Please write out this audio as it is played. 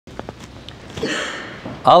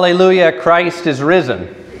Alleluia, Christ is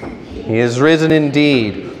risen. He is risen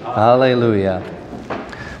indeed. Alleluia.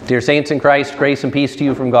 Dear saints in Christ, grace and peace to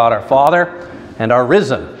you from God our Father and our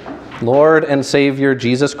risen Lord and Savior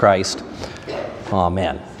Jesus Christ.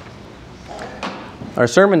 Amen. Our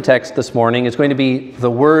sermon text this morning is going to be the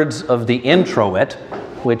words of the introit,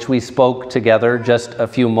 which we spoke together just a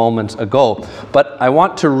few moments ago. But I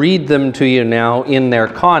want to read them to you now in their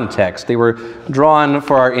context. They were drawn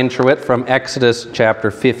for our introit from Exodus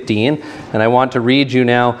chapter 15, and I want to read you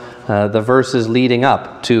now the verses leading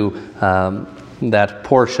up to that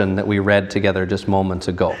portion that we read together just moments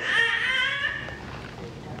ago.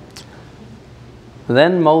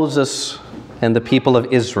 Then Moses and the people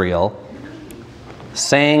of Israel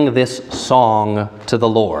sang this song to the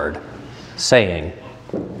Lord, saying,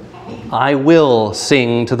 I will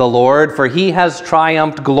sing to the Lord, for he has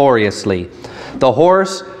triumphed gloriously. The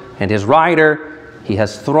horse and his rider he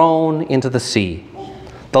has thrown into the sea.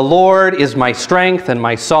 The Lord is my strength and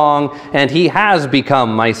my song, and he has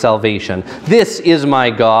become my salvation. This is my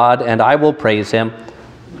God, and I will praise him,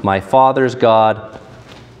 my Father's God,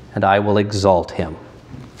 and I will exalt him.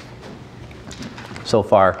 So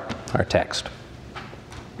far, our text.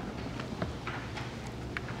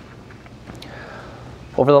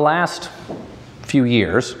 Over the last few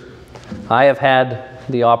years, I have had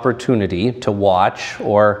the opportunity to watch,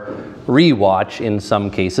 or re-watch in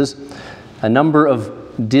some cases, a number of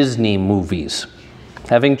Disney movies.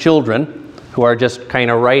 Having children who are just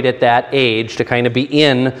kind of right at that age to kind of be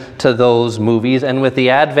in to those movies, and with the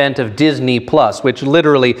advent of Disney Plus, which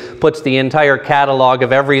literally puts the entire catalog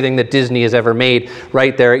of everything that Disney has ever made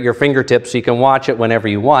right there at your fingertips so you can watch it whenever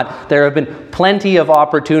you want, there have been plenty of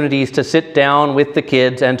opportunities to sit down with the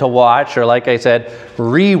kids and to watch, or like I said,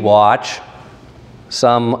 re-watch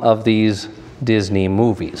some of these Disney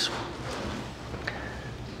movies.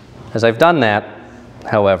 As I've done that,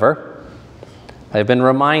 however, I've been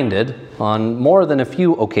reminded on more than a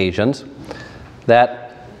few occasions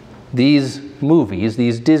that these movies,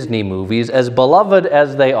 these Disney movies, as beloved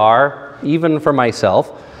as they are, even for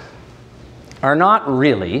myself, are not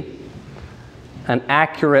really an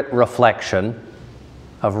accurate reflection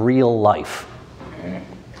of real life.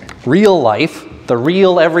 Real life, the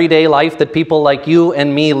real everyday life that people like you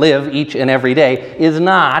and me live each and every day, is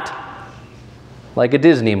not like a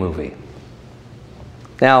Disney movie.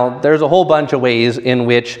 Now, there's a whole bunch of ways in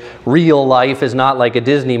which real life is not like a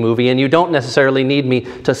Disney movie, and you don't necessarily need me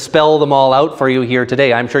to spell them all out for you here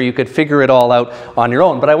today. I'm sure you could figure it all out on your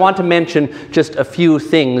own. But I want to mention just a few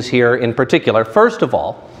things here in particular. First of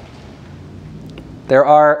all, there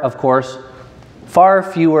are, of course, far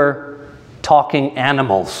fewer talking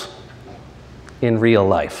animals in real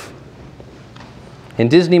life. In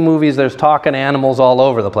Disney movies, there's talking animals all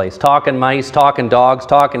over the place. Talking mice, talking dogs,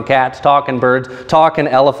 talking cats, talking birds, talking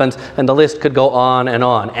elephants, and the list could go on and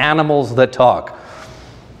on. Animals that talk.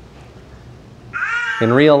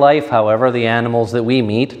 In real life, however, the animals that we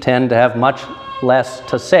meet tend to have much less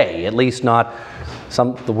to say, at least not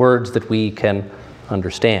the words that we can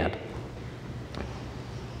understand.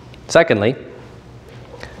 Secondly,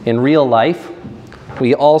 in real life,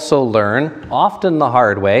 we also learn, often the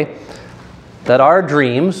hard way, that our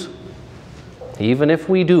dreams, even if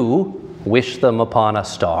we do wish them upon a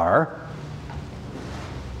star,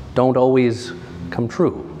 don't always come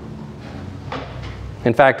true.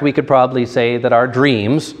 In fact, we could probably say that our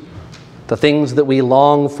dreams, the things that we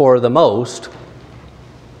long for the most,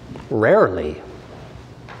 rarely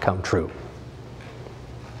come true.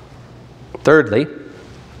 Thirdly,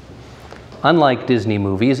 unlike Disney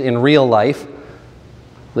movies, in real life,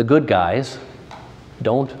 the good guys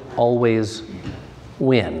don't always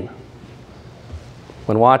win.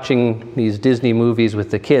 When watching these Disney movies with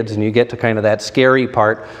the kids and you get to kind of that scary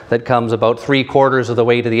part that comes about 3/4 of the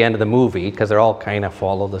way to the end of the movie, because they're all kind of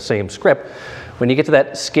follow the same script, when you get to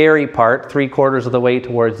that scary part 3/4 of the way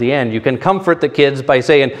towards the end, you can comfort the kids by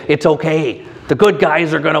saying, it's okay, the good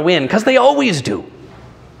guys are going to win, because they always do.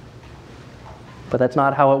 But that's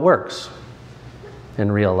not how it works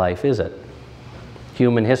in real life, is it?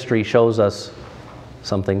 Human history shows us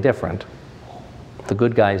something different. The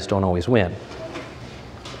good guys don't always win.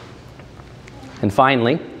 And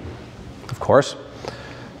finally, of course,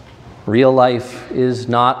 real life is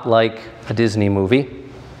not like a Disney movie,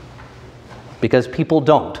 because people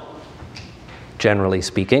don't, generally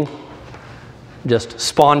speaking, just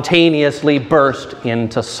spontaneously burst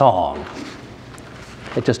into song.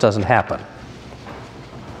 It just doesn't happen.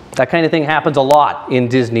 That kind of thing happens a lot in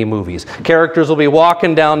Disney movies. Characters will be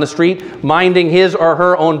walking down the street, minding his or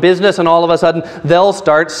her own business, and all of a sudden they'll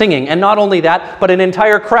start singing. And not only that, but an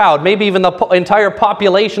entire crowd, maybe even the entire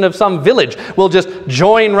population of some village, will just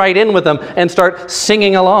join right in with them and start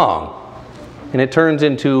singing along. And it turns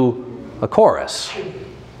into a chorus.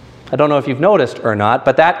 I don't know if you've noticed or not,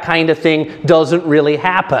 but that kind of thing doesn't really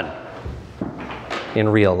happen in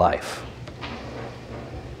real life.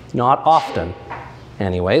 Not often,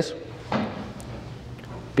 anyways,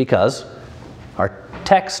 because our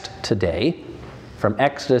text today from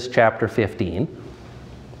Exodus chapter 15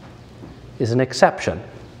 is an exception.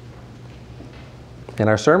 In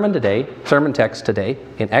our sermon text today,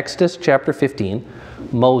 in Exodus chapter 15,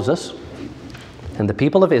 Moses and the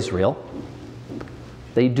people of Israel,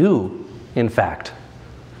 they do, in fact,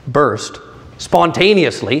 burst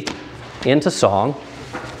spontaneously into song,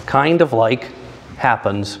 kind of like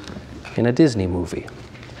happens in a Disney movie.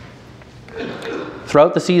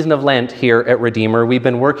 Throughout the season of Lent here at Redeemer, we've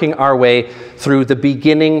been working our way through the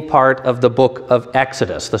beginning part of the book of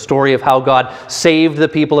Exodus, the story of how God saved the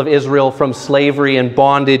people of Israel from slavery and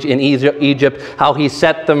bondage in Egypt, how he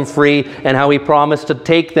set them free, and how he promised to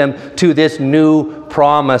take them to this new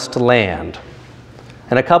promised land.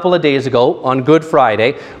 And a couple of days ago, on Good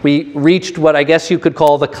Friday, we reached what I guess you could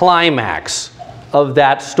call the climax of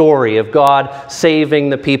that story of God saving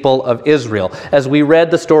the people of Israel, as we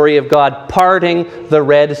read the story of God parting the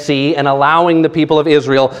Red Sea and allowing the people of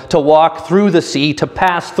Israel to walk through the sea, to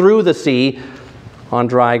pass through the sea on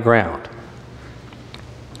dry ground.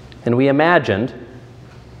 And we imagined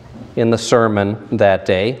in the sermon that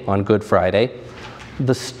day, on Good Friday,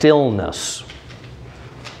 the stillness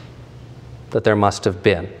that there must have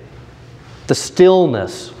been. The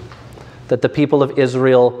stillness that the people of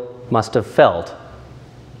Israel must have felt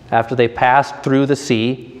after they passed through the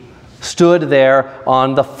sea, stood there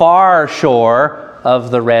on the far shore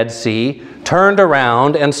of the Red Sea, turned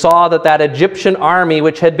around and saw that that Egyptian army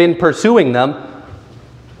which had been pursuing them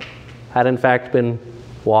had in fact been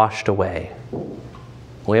washed away.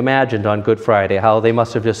 We imagined on Good Friday how they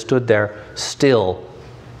must have just stood there still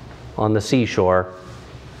on the seashore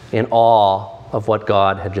in awe of what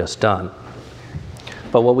God had just done.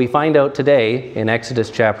 But what we find out today in Exodus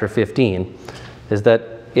chapter 15 is that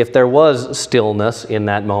if there was stillness in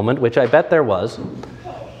that moment, which I bet there was,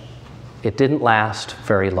 it didn't last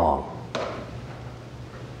very long.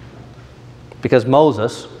 Because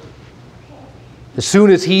Moses, as soon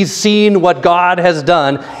as he's seen what God has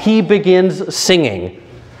done, he begins singing.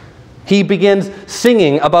 He begins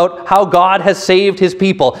singing about how God has saved his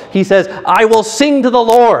people. He says, "I will sing to the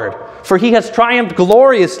Lord, for he has triumphed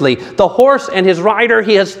gloriously. The horse and his rider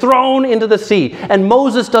he has thrown into the sea." And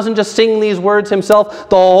Moses doesn't just sing these words himself.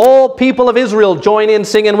 The whole people of Israel join in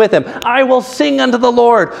singing with him. "I will sing unto the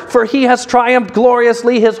Lord, for he has triumphed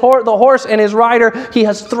gloriously. The horse and his rider he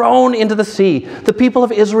has thrown into the sea." The people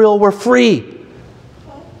of Israel were free.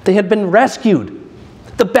 They had been rescued.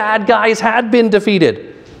 The bad guys had been defeated.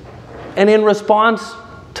 And in response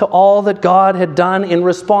to all that God had done, in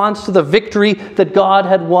response to the victory that God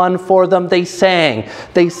had won for them, they sang.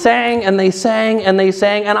 They sang and they sang and they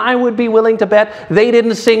sang, and I would be willing to bet they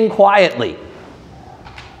didn't sing quietly.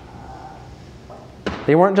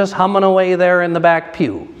 They weren't just humming away there in the back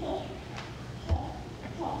pew.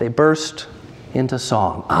 They burst into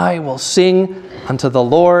song. "I will sing unto the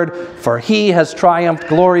Lord, for he has triumphed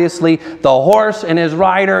gloriously. The horse and his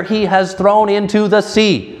rider he has thrown into the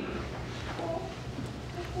sea."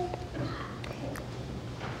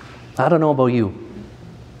 I don't know about you,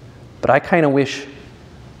 but I kind of wish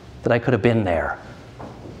that I could have been there.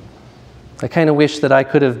 I kind of wish that I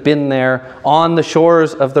could have been there on the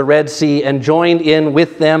shores of the Red Sea and joined in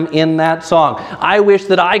with them in that song. I wish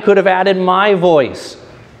that I could have added my voice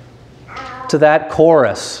to that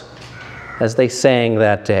chorus as they sang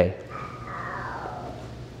that day.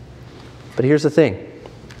 But here's the thing.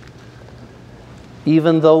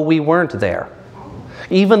 Even though we weren't there,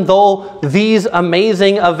 even though these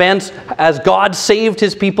amazing events as God saved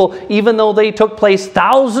his people, even though they took place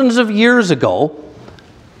thousands of years ago,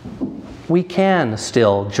 we can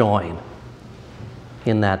still join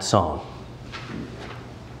in that song.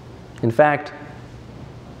 In fact,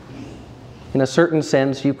 in a certain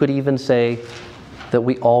sense, you could even say that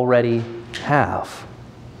we already have.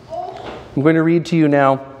 I'm going to read to you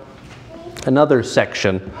now another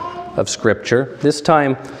section of Scripture, this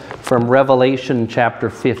time from Revelation chapter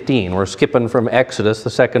 15. We're skipping from Exodus, the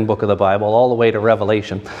second book of the Bible, all the way to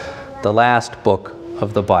Revelation, the last book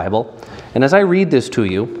of the Bible. And as I read this to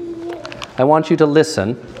you, I want you to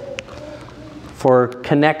listen for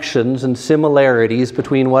connections and similarities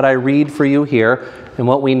between what I read for you here and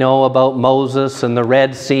what we know about Moses and the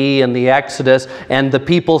Red Sea and the Exodus and the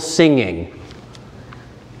people singing.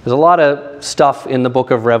 There's a lot of stuff in the book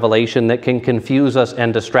of Revelation that can confuse us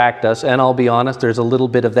and distract us, and I'll be honest, there's a little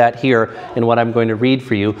bit of that here in what I'm going to read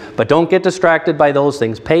for you. But don't get distracted by those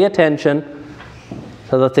things. Pay attention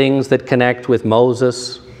to the things that connect with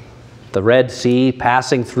Moses, the Red Sea,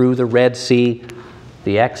 passing through the Red Sea,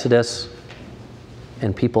 the Exodus,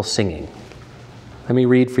 and people singing. Let me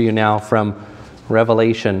read for you now from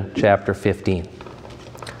Revelation chapter 15.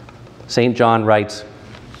 St. John writes,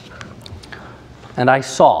 "And I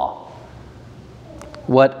saw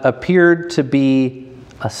what appeared to be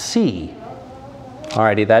a sea."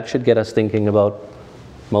 Alrighty, that should get us thinking about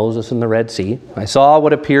Moses and the Red Sea. "I saw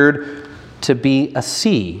what appeared to be a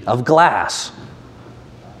sea of glass,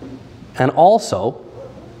 and also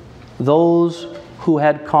those who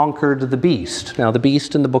had conquered the beast." Now, the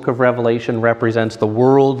beast in the book of Revelation represents the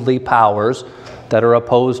worldly powers that are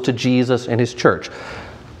opposed to Jesus and his church.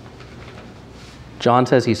 John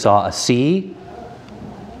says he saw a sea,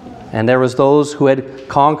 and there was those who had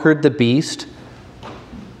conquered the beast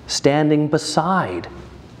standing beside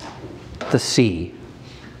the sea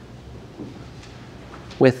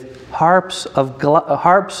with harps of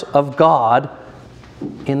God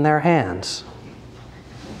in their hands.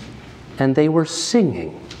 And they were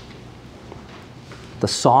singing the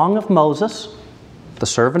song of Moses, the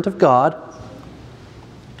servant of God,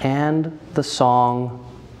 and the song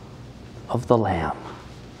of the Lamb.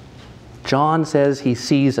 John says he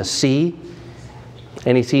sees a sea,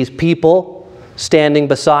 and he sees people standing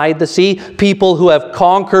beside the sea, people who have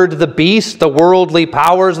conquered the beast, the worldly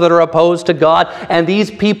powers that are opposed to God, and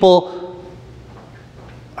these people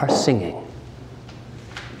are singing.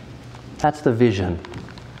 That's the vision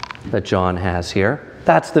that John has here.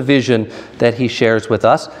 That's the vision that he shares with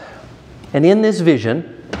us. And in this vision,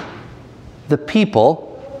 the people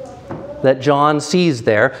that John sees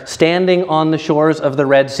there, standing on the shores of the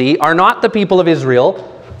Red Sea, are not the people of Israel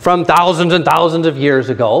from thousands and thousands of years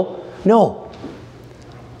ago. No.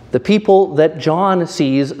 The people that John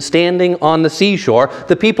sees standing on the seashore,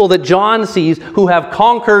 the people that John sees who have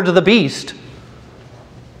conquered the beast,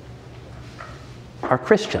 are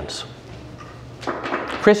Christians.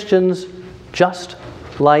 Christians just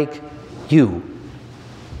like you,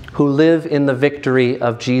 who live in the victory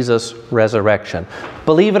of Jesus' resurrection.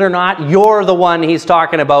 Believe it or not, you're the one he's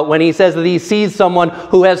talking about when he says that he sees someone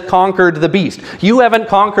who has conquered the beast. You haven't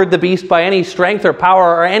conquered the beast by any strength or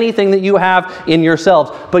power or anything that you have in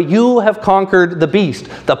yourselves, but you have conquered the beast.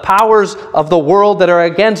 The powers of the world that are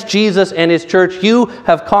against Jesus and his church, you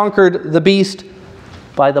have conquered the beast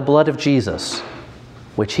by the blood of Jesus,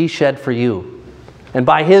 which he shed for you, and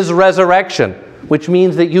by his resurrection, which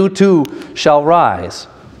means that you too shall rise.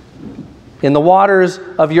 In the waters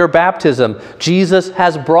of your baptism, Jesus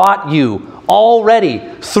has brought you already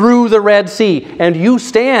through the Red Sea, and you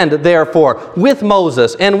stand, therefore, with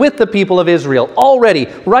Moses and with the people of Israel already,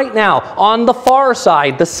 right now, on the far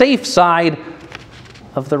side, the safe side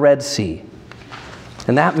of the Red Sea.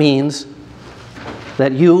 And that means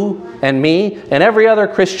that you and me and every other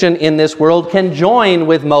Christian in this world can join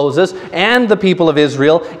with Moses and the people of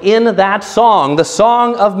Israel in that song, the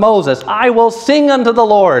song of Moses. "I will sing unto the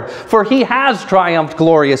Lord, for he has triumphed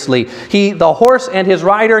gloriously. The horse and his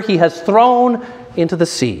rider he has thrown into the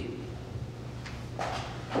sea."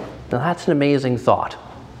 Now that's an amazing thought,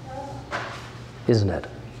 isn't it?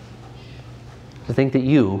 To think that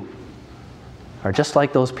you are just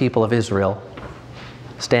like those people of Israel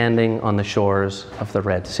standing on the shores of the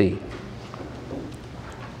Red Sea.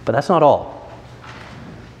 But that's not all.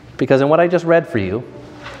 Because in what I just read for you,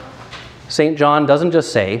 St. John doesn't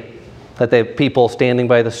just say that the people standing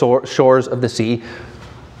by the shores of the sea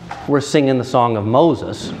were singing the song of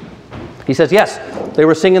Moses. He says, yes, they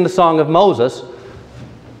were singing the song of Moses,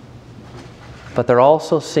 but they're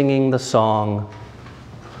also singing the song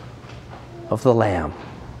of the Lamb.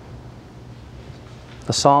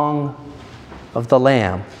 The song of the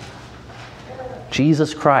Lamb,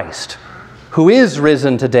 Jesus Christ, who is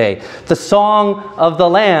risen today. The song of the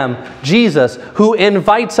Lamb, Jesus, who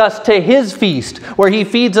invites us to his feast, where he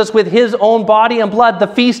feeds us with his own body and blood, the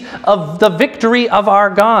feast of the victory of our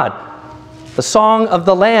God. The song of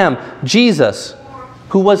the Lamb, Jesus,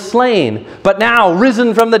 who was slain, but now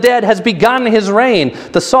risen from the dead, has begun his reign.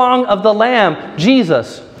 The song of the Lamb,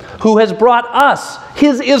 Jesus, who has brought us,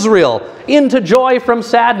 his Israel, into joy from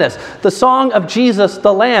sadness. The song of Jesus,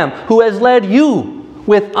 the Lamb, who has led you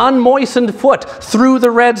with unmoistened foot through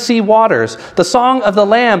the Red Sea waters. The song of the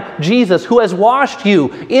Lamb, Jesus, who has washed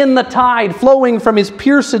you in the tide flowing from his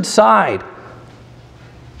pierced side.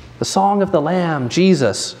 The song of the Lamb,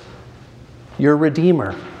 Jesus, your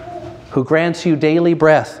Redeemer, who grants you daily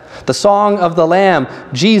breath. The song of the Lamb,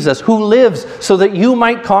 Jesus, who lives so that you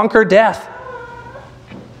might conquer death.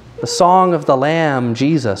 The song of the Lamb,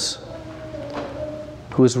 Jesus,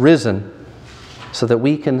 who is risen so that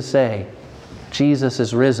we can say, Jesus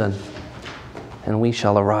is risen, and we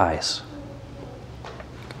shall arise.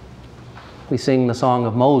 We sing the song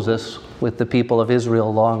of Moses with the people of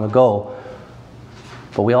Israel long ago,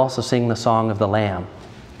 but we also sing the song of the Lamb.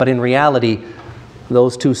 But in reality,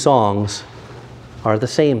 those two songs are the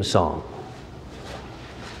same song.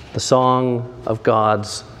 The song of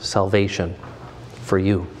God's salvation for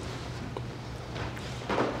you.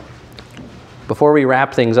 Before we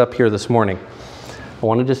wrap things up here this morning, I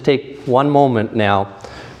want to just take one moment now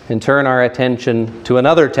and turn our attention to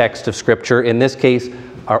another text of Scripture, in this case,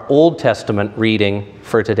 our Old Testament reading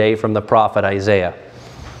for today from the prophet Isaiah.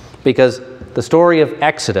 Because the story of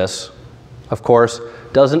Exodus, of course,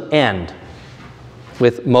 doesn't end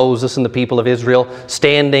with Moses and the people of Israel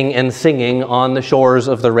standing and singing on the shores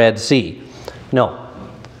of the Red Sea. No.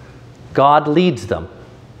 God leads them,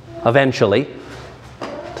 eventually,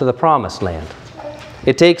 to the Promised Land.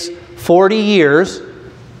 It takes 40 years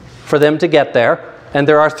for them to get there, and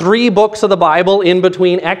there are 3 books of the Bible in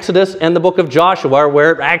between Exodus and the book of Joshua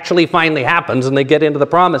where it actually finally happens and they get into the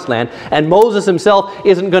Promised Land. And Moses himself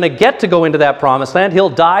isn't going to get to go into that Promised Land. He'll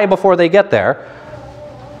die before they get there.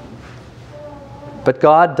 But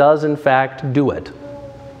God does in fact do it.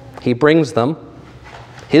 He brings them,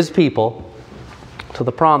 His people, to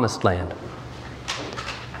the Promised Land.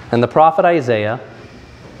 And the prophet Isaiah,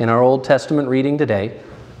 in our Old Testament reading today,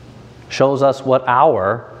 shows us what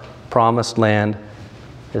our Promised Land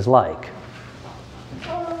is like.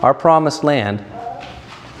 Our Promised Land,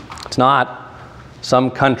 it's not some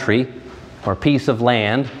country or piece of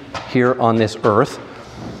land here on this earth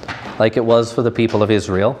like it was for the people of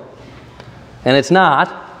Israel. And it's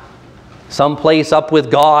not some place up with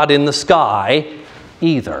God in the sky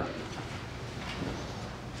either.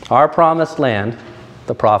 Our Promised Land,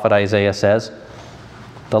 the prophet Isaiah says,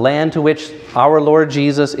 the land to which our Lord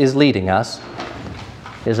Jesus is leading us,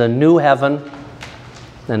 is a new heaven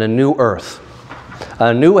and a new earth.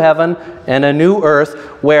 A new heaven and a new earth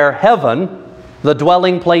where heaven, the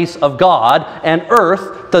dwelling place of God, and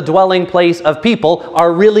earth, the dwelling place of people,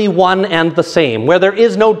 are really one and the same. Where there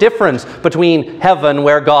is no difference between heaven,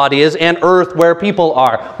 where God is, and earth, where people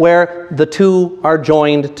are. Where the two are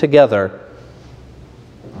joined together.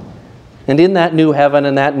 And in that new heaven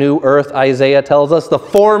and that new earth, Isaiah tells us, the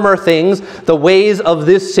former things, the ways of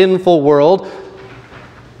this sinful world,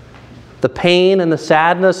 the pain and the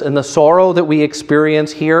sadness and the sorrow that we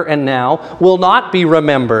experience here and now will not be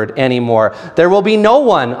remembered anymore. There will be no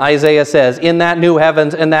one, Isaiah says, in that new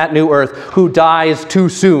heavens and that new earth who dies too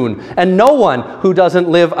soon, and no one who doesn't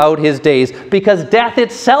live out his days, because death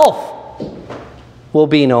itself will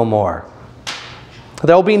be no more.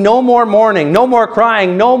 There will be no more mourning, no more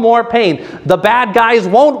crying, no more pain. The bad guys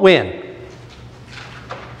won't win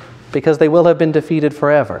because they will have been defeated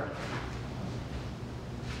forever.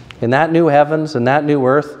 In that new heavens and that new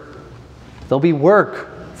earth, there'll be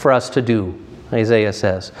work for us to do, Isaiah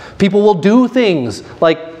says. People will do things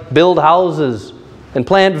like build houses and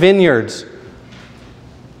plant vineyards.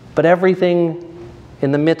 But everything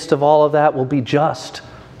in the midst of all of that will be just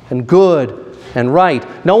and good and right.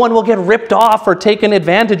 No one will get ripped off or taken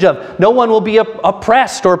advantage of. No one will be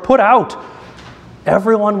oppressed or put out.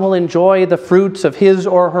 Everyone will enjoy the fruits of his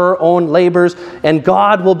or her own labors, and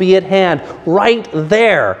God will be at hand right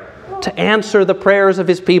there to answer the prayers of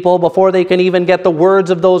His people before they can even get the words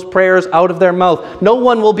of those prayers out of their mouth. No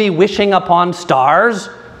one will be wishing upon stars,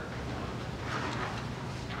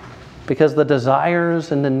 because the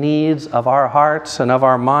desires and the needs of our hearts and of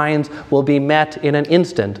our minds will be met in an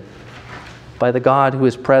instant by the God who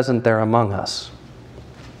is present there among us.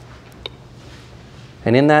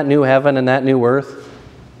 And in that new heaven and that new earth,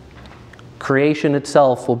 creation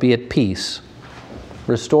itself will be at peace,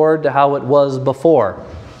 restored to how it was before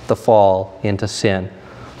the fall into sin.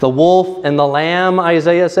 The wolf and the lamb,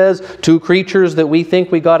 Isaiah says, 2 creatures that we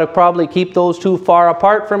think we got to probably keep those two far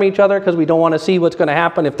apart from each other because we don't want to see what's going to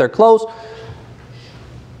happen if they're close.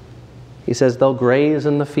 He says they'll graze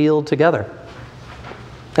in the field together.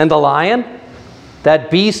 And the lion,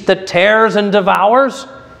 that beast that tears and devours,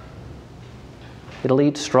 it'll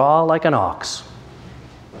eat straw like an ox,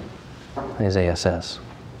 Isaiah says.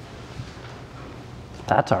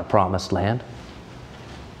 That's our Promised Land.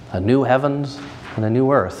 A new heavens and a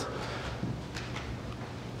new earth.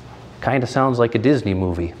 Kind of sounds like a Disney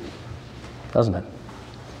movie, doesn't it?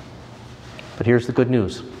 But here's the good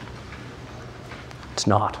news. It's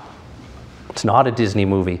not. It's not a Disney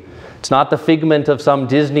movie. It's not the figment of some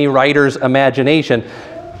Disney writer's imagination.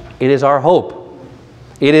 It is our hope.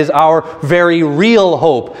 It is our very real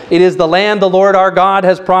hope. It is the land the Lord our God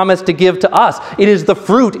has promised to give to us. It is the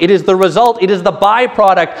fruit. It is the result. It is the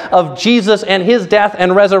byproduct of Jesus and his death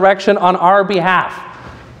and resurrection on our behalf.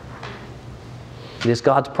 It is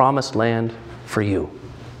God's promised land for you.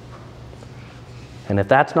 And if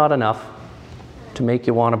that's not enough to make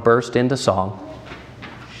you want to burst into song,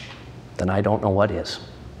 then I don't know what is.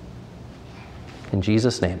 In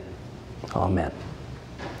Jesus' name, amen.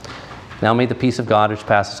 Now may the peace of God, which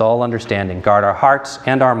passes all understanding, guard our hearts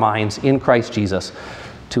and our minds in Christ Jesus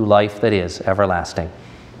to life that is everlasting.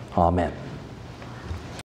 Amen.